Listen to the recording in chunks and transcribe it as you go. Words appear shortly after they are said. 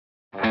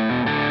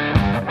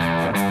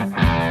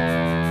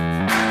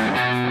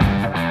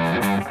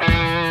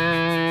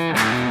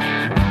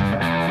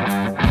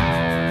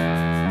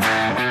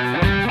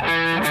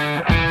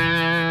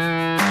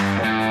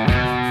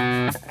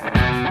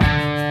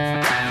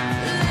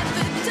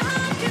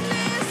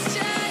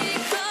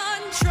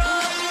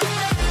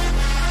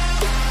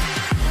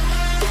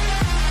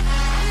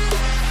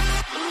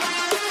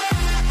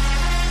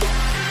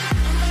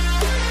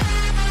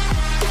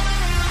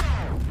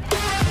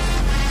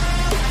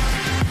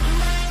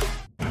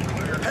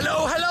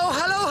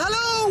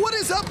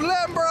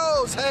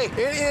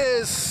Sunday. It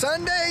is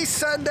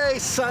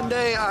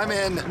Sunday. I'm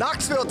in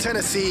Knoxville,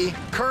 Tennessee,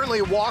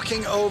 currently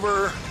walking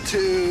over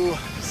to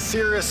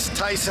Cirrus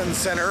Tyson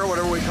Center,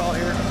 whatever we call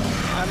here.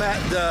 I'm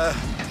at the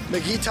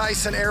McGee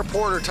Tyson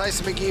Airport, or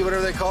Tyson McGee,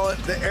 whatever they call it.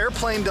 The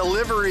airplane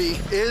delivery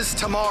is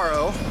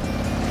tomorrow,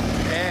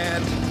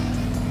 and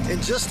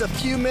in just a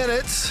few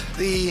minutes,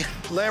 the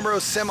Lambo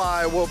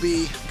semi will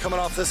be coming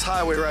off this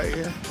highway right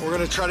here. We're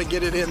gonna try to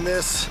get it in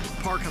this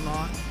parking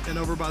lot and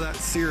over by that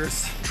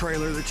Cirrus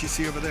trailer that you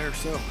see over there.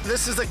 So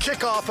this is the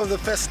kickoff of the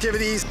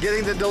festivities,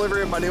 getting the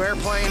delivery of my new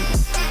airplane.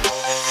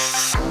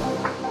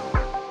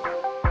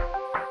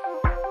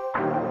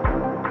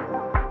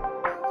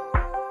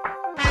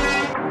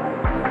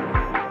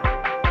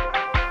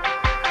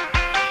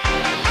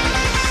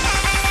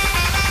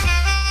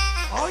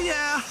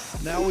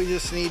 Now we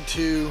just need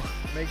to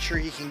make sure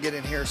he can get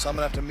in here, so I'm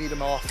gonna have to meet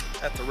him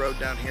off at the road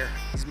down here.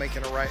 He's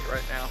making a right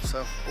now,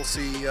 so we'll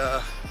see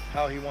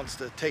how he wants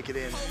to take it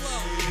in.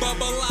 Bubba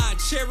Line,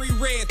 cherry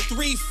red,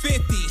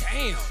 350.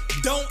 Damn.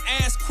 Don't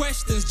ask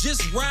questions,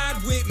 just ride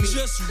with me.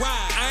 Just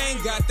ride. I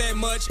ain't got that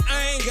much,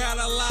 I ain't got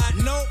a lot.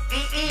 No,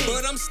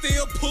 but I'm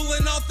still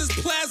pulling off this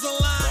plaza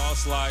line.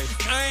 Cross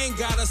life. I ain't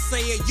gotta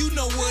say it, you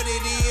know what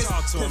it is.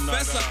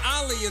 Professor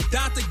Ollie is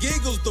Dr.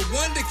 Giggles, the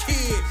Wonder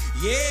Kid.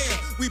 Yeah,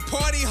 we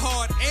party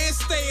hard and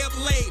stay up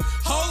late.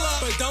 Hold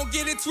up, but don't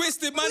get it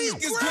twisted, my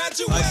niggas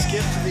graduate. I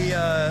skipped the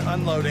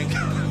unloading.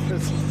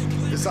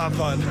 It's not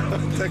fun.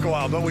 Take a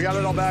while, but we got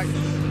it all back.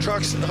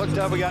 Truck's hooked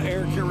up. We got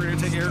Eric here. We're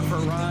gonna take Eric for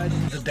a ride.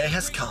 The day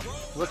has come.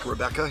 Look,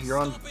 Rebecca, you're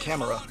on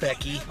camera.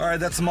 Becky. All right,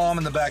 that's Mom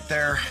in the back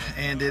there,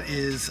 and it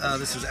is.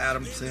 This is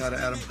Adam. Say hi to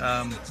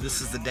Adam.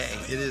 This is the day.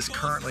 It is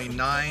currently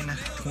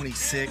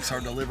 9:26. Our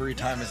delivery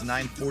time is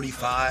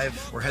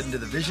 9:45. We're heading to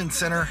the Vision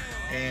Center,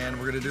 and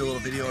we're gonna do a little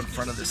video in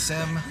front of the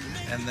sim,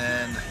 and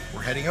then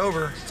we're heading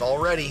over. It's all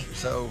ready.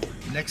 So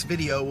next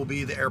video will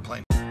be the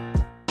airplane.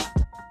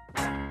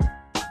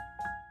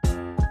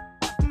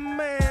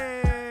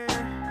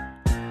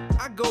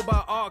 Go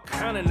by all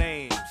kind of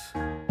names.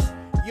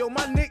 Yo,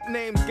 my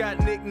nickname's got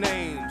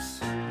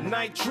nicknames.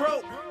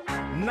 Nitro,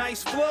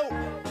 nice float.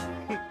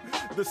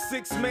 The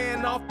 6th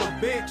man off the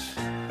bench.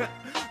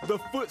 The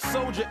foot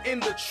soldier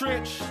in the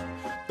trench.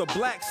 The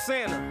Black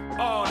Santa,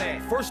 all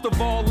that. First of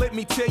all, let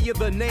me tell you,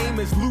 the name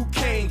is Luke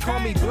Kane.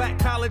 Call me Black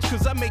College,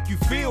 cause I make you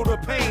feel the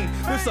pain.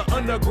 This an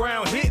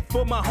underground hit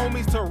for my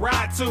homies to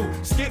ride to.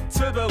 Skip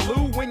to the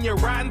loo when you're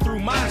riding through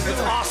my zone.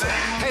 It's awesome.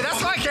 Hey,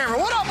 that's my camera.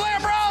 What up,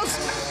 Lambros?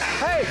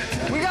 Hey,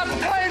 we got the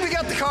plane, we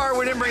got the car.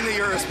 We didn't bring the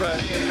Urus, but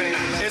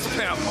it's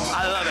pimp.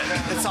 I love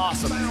it. It's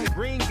awesome.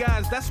 Green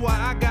guys, that's why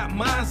I got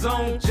my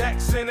zone.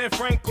 Jackson and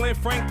Franklin,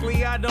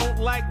 frankly, I don't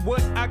like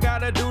what I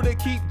gotta do to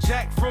keep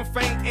Jack from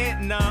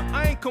fainting. Nah,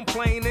 I ain't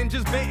complaining,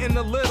 just venting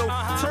a little.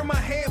 Turn my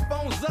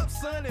headphones up,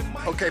 son, and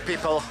my... Okay,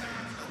 people,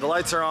 the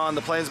lights are on.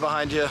 The plane's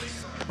behind you.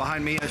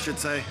 Behind me, I should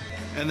say.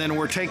 And then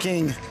we're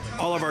taking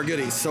all of our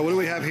goodies. So what do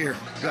we have here?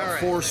 We got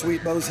 4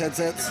 sweet Bose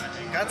headsets.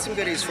 Got some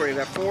goodies for you.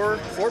 Got four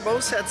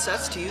Bose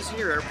headsets to use in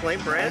your airplane,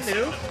 brand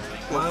new.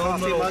 My own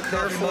coffee mug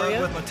there for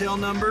you. With my tail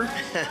number.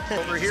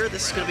 Over here,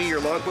 this is going to be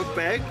your logbook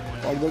bag.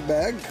 Logbook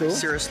bag, cool.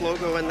 Cirrus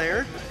logo in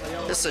there.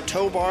 This is a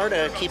tow bar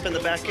to keep in the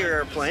back of your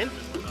airplane.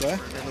 Okay.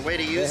 And the way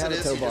to use it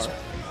is you just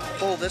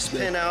pull this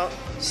pin out,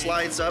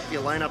 slides up, you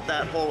line up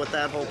that hole with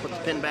that hole, put the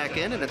pin back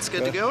in, and it's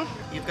good to go.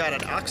 You've got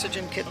an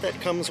oxygen kit that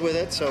comes with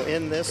it. So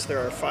in this, there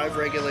are 5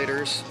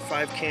 regulators,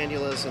 5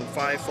 cannulas, and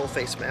 5 full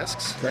face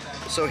masks. Okay.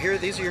 So here,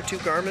 these are your 2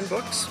 Garmin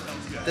books.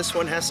 This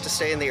one has to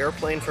stay in the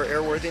airplane for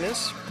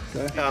airworthiness,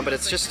 but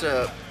it's just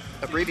a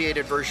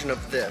abbreviated version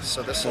of this.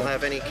 So this will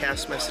have any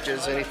CAS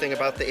messages, anything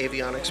about the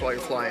avionics while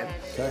you're flying.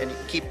 And you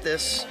keep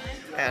this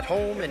at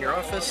home, in your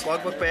office,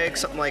 logbook bag,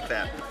 something like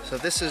that. So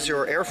this is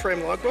your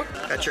airframe logbook.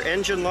 Got your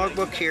engine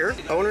logbook here,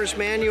 owner's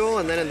manual,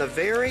 and then in the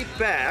very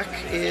back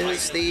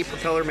is the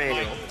propeller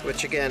manual,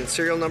 which again,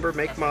 serial number,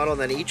 make, model,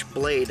 and then each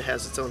blade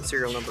has its own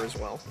serial number as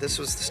well. This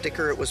was the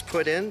sticker it was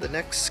put in. The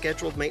next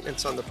scheduled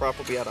maintenance on the prop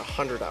will be at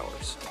 100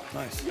 hours.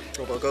 Nice.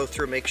 So we'll go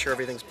through, make sure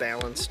everything's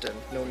balanced and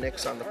no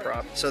nicks on the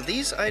prop. So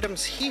these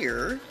items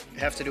here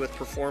have to do with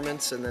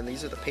performance, and then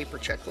these are the paper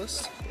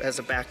checklists as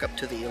a backup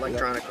to the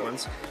electronic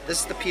ones.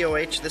 This is the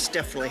POH. This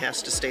definitely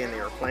has to stay in the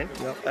airplane.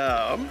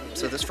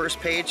 So this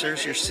first page,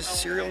 there's your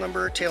serial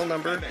number, tail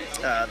number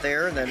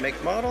there, and then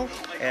make, model.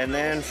 And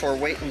then for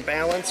weight and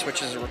balance,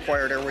 which is a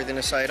required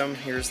airworthiness item,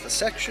 here's the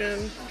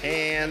section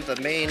and the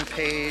main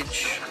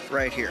page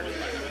right here.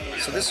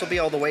 So this will be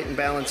all the weight and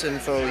balance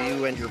info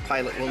you and your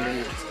pilot will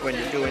need when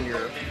you're doing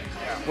your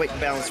weight and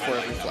balance for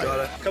every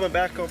flight. Coming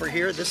back over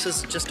here, this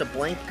is just a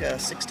blank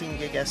 16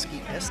 gig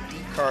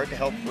SD card to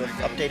help with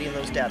updating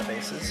those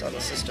databases on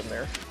the system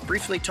there.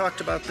 Briefly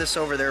talked about this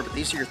over there, but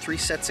these are your 3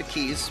 sets of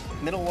keys.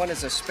 Middle one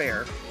is a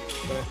spare.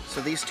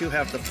 So these 2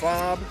 have the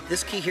fob.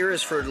 This key here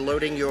is for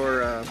loading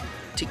your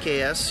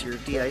TKS, your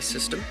de-ice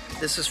system.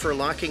 This is for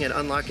locking and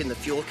unlocking the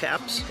fuel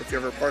caps. If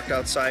you're ever parked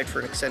outside for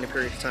an extended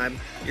period of time,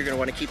 you're going to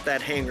want to keep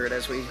that hangered,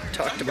 as we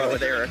talked about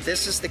with Eric.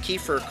 This is the key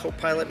for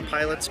co-pilot and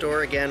pilot's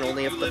door. Again,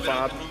 only if the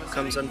fob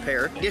comes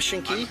unpaired.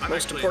 Ignition key,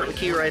 most important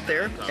key right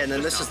there. And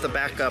then this is the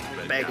backup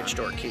baggage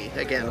door key.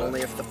 Again,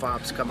 only if the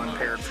fobs come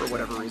unpaired for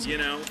whatever reason.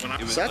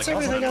 So that's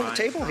everything on the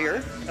table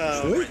here.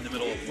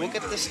 We'll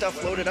get this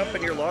stuff loaded up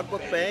in your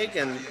logbook bag,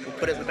 and we'll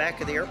put it in the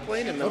back of the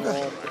airplane, and then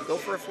we'll go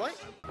for a flight.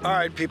 All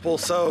right, people,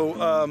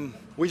 so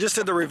we just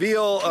did the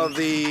reveal of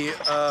the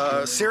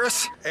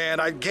Cirrus,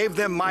 and I gave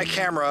them my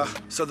camera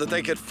so that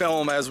they could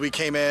film as we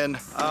came in.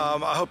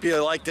 I hope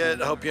you liked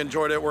it. I hope you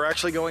enjoyed it. We're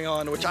actually going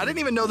on, which I didn't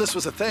even know this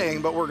was a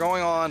thing, but we're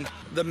going on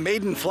the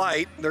maiden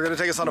flight. They're gonna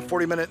take us on a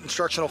 40-minute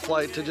instructional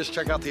flight to just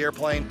check out the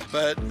airplane,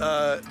 but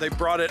they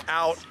brought it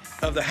out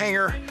of the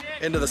hangar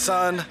into the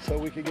sun so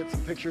we could get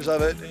some pictures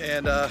of it,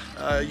 and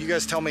you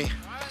guys tell me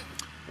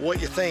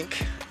what you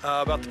think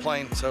about the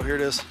plane. So here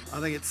it is. I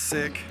think it's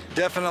sick.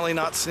 Definitely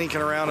not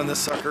sneaking around in this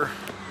sucker.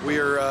 We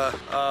are,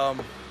 I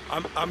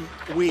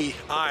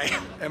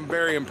am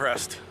very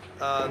impressed.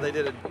 They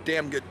did a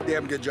damn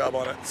good job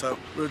on it. So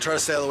we're gonna try to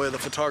stay out of the way of the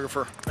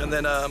photographer. And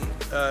then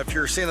if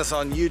you're seeing this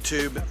on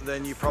YouTube,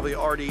 then you probably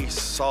already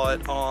saw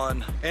it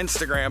on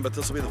Instagram, but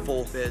this will be the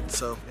full vid,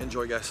 so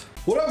enjoy, guys.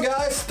 What up,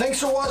 guys? Thanks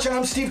for watching.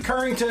 I'm Steve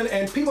Currington,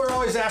 and people are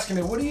always asking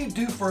me, what do you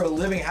do for a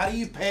living? How do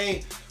you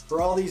pay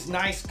for all these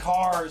nice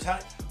cars?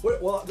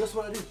 Well, this is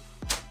what I do.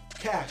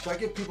 Cash. I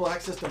give people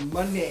access to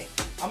money.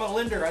 I'm a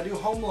lender. I do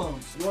home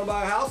loans. You want to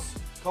buy a house?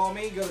 Call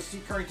me. Go to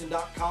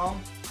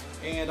stevecurrington.com,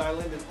 and I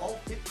lend in all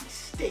 50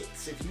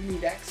 states if you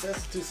need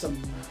access to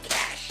some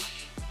cash.